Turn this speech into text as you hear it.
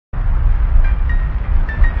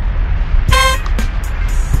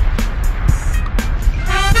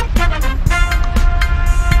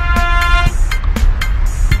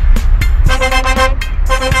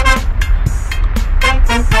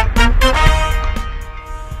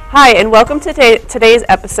Hi, and welcome to today's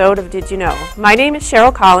episode of Did You Know? My name is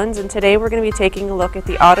Cheryl Collins, and today we're going to be taking a look at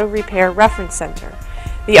the Auto Repair Reference Center.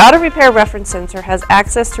 The Auto Repair Reference Center has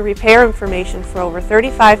access to repair information for over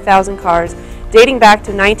 35,000 cars dating back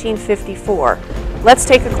to 1954. Let's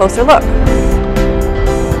take a closer look.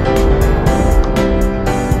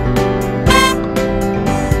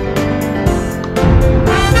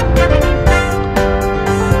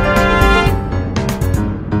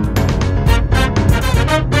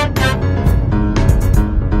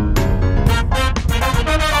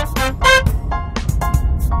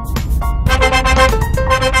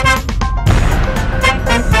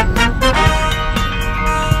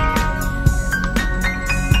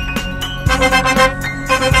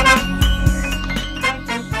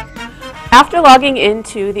 After logging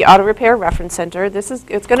into the Auto Repair Reference Center,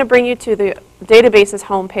 it's going to bring you to the database's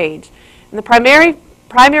home page. And the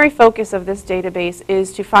primary focus of this database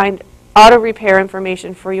is to find auto repair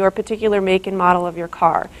information for your particular make and model of your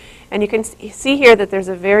car. And you can see here that there's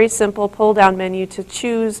a very simple pull-down menu to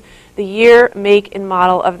choose the year, make, and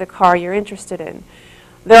model of the car you're interested in.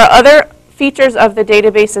 There are other features of the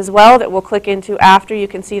database as well that we'll click into after. You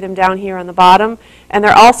can see them down here on the bottom, and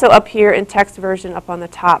they're also up here in text version up on the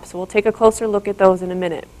top. So we'll take a closer look at those in a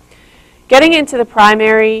minute. Getting into the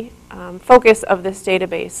primary focus of this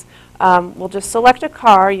database, we'll just select a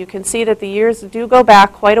car. You can see that the years do go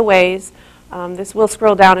back quite a ways. This will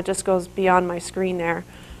scroll down. It just goes beyond my screen there.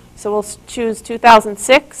 So we'll choose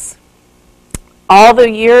 2006. All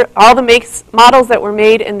the makes, models that were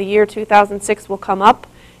made in the year 2006 will come up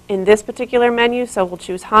in this particular menu, so we'll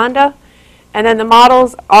choose Honda. And then the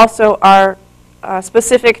models also are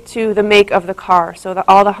specific to the make of the car, so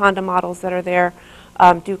all the Honda models that are there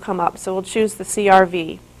do come up. So we'll choose the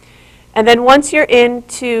CR-V. And then once you're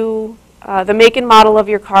into the make and model of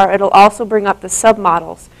your car, it'll also bring up the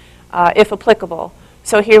submodels, if applicable.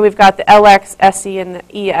 So here we've got the LX, SE, and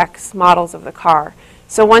the EX models of the car.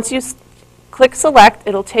 So once you click Select,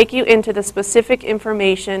 it'll take you into the specific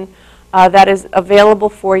information that is available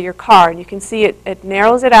for your car. And you can see it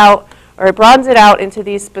narrows it out, or it broadens it out into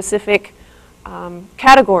these specific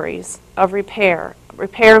categories of repair.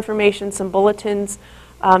 Repair information, some bulletins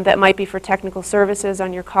that might be for technical services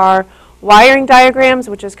on your car, wiring diagrams,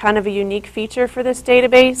 which is kind of a unique feature for this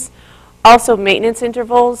database. Also maintenance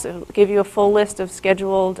intervals. It'll give you a full list of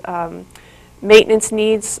scheduled maintenance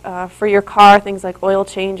needs for your car, things like oil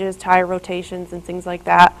changes, tire rotations, and things like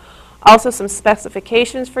that. Also some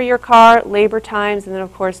specifications for your car, labor times, and then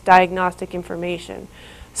of course diagnostic information.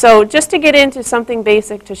 So just to get into something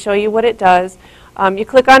basic to show you what it does, you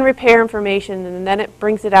click on repair information, and then it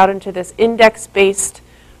brings it out into this index-based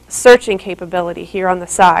searching capability here on the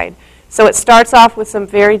side. So it starts off with some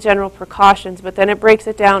very general precautions, but then it breaks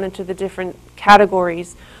it down into the different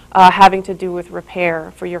categories having to do with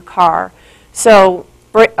repair for your car. So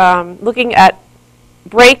looking at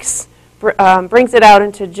brakes, brings it out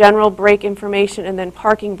into general brake information and then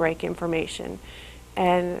parking brake information.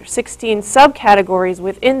 And 16 subcategories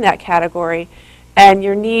within that category, and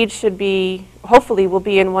your need should be, hopefully will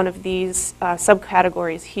be in one of these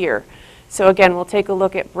subcategories here. So again, we'll take a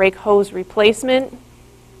look at brake hose replacement,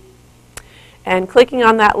 and clicking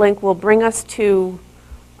on that link will bring us to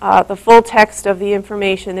the full text of the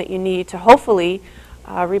information that you need to hopefully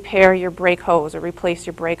repair your brake hose or replace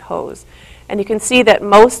your brake hose. And you can see that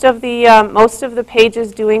most of the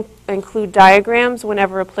pages do include diagrams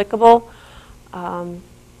whenever applicable. You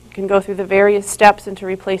can go through the various steps into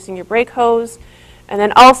replacing your brake hose. And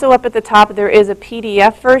then also up at the top there is a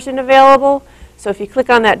PDF version available. So if you click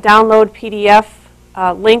on that download PDF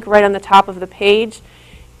link right on the top of the page,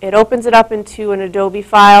 it opens it up into an Adobe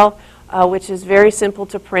file, which is very simple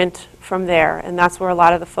to print from there. And that's where a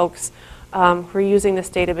lot of the folks who are using this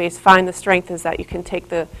database find the strength, is that you can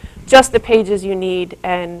take just the pages you need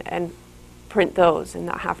and print those and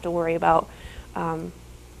not have to worry about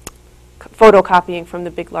photocopying from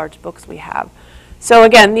the big large books we have. So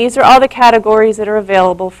again, these are all the categories that are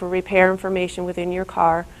available for repair information within your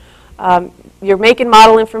car. Your make and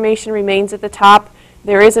model information remains at the top.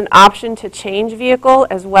 There is an option to change vehicle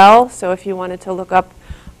as well, so if you wanted to look up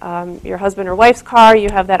your husband or wife's car, you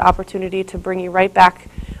have that opportunity to bring you right back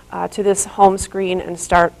to this home screen and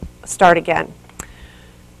start again.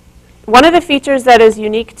 One of the features that is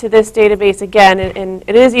unique to this database, again, and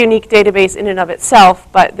it is a unique database in and of itself,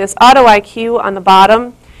 but this Auto IQ on the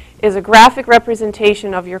bottom is a graphic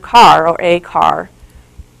representation of your car or a car.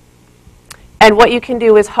 And what you can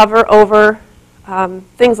do is hover over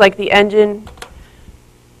things like the engine,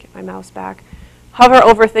 get my mouse back, hover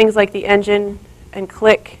over things like the engine and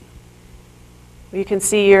click. You can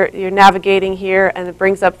see you're navigating here, and it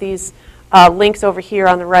brings up these links over here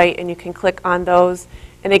on the right, and you can click on those.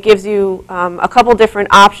 And it gives you a couple different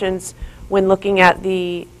options when looking at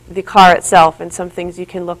the car itself and some things you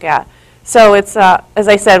can look at. So it's, as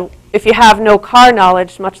I said, if you have no car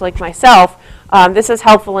knowledge, much like myself, this is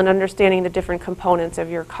helpful in understanding the different components of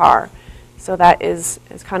your car. So that is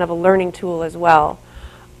kind of a learning tool as well.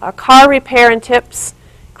 Car repair and tips.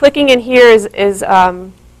 Clicking in here is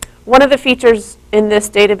one of the features in this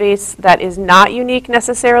database that is not unique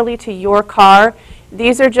necessarily to your car.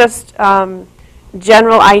 These are just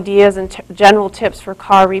general ideas and general tips for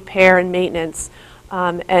car repair and maintenance,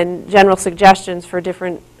 and general suggestions for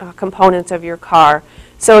different components of your car.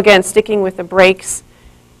 So again, sticking with the brakes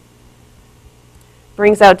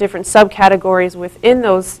brings out different subcategories within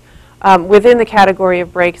those, within the category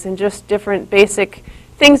of brakes, and just different basic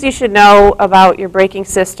things you should know about your braking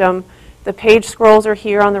system. The page scrolls are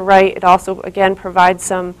here on the right. It also, again, provides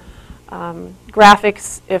some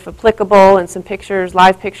graphics, if applicable, and some pictures,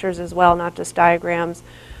 live pictures as well, not just diagrams.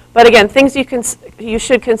 But again, things you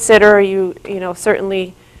should consider. You know,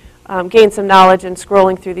 certainly gain some knowledge in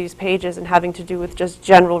scrolling through these pages and having to do with just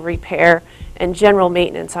general repair and general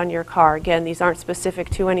maintenance on your car. Again, these aren't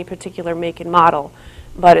specific to any particular make and model,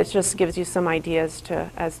 but it just gives you some ideas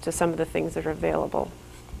as to some of the things that are available.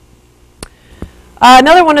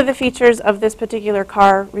 Another one of the features of this particular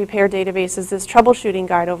car repair database is this troubleshooting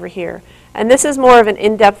guide over here. And this is more of an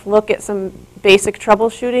in-depth look at some basic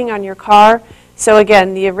troubleshooting on your car. So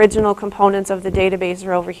again, the original components of the database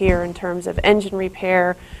are over here in terms of engine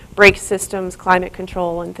repair, brake systems, climate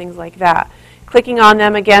control, and things like that. Clicking on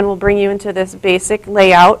them again will bring you into this basic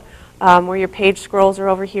layout where your page scrolls are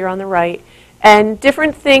over here on the right. And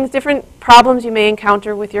different things, different problems you may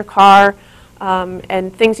encounter with your car,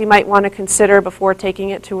 and things you might want to consider before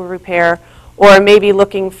taking it to a repair, or maybe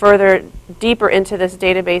looking further, deeper into this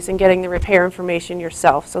database and getting the repair information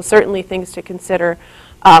yourself. So certainly things to consider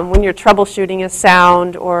when you're troubleshooting a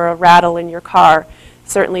sound or a rattle in your car.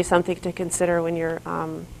 Certainly something to consider when you're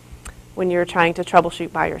trying to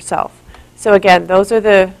troubleshoot by yourself. So again,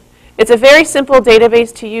 it's a very simple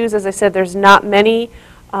database to use. As I said, there's not many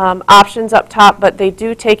options up top, but they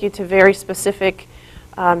do take you to very specific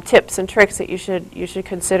tips and tricks that you should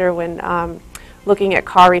consider when looking at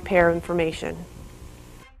car repair information.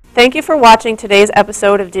 Thank you for watching today's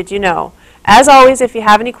episode of Did You Know? As always, if you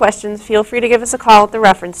have any questions, feel free to give us a call at the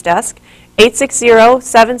reference desk,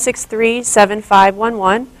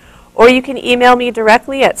 860-763-7511, or you can email me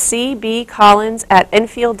directly at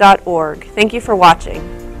cbcollins@enfield.org. Thank you for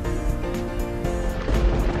watching.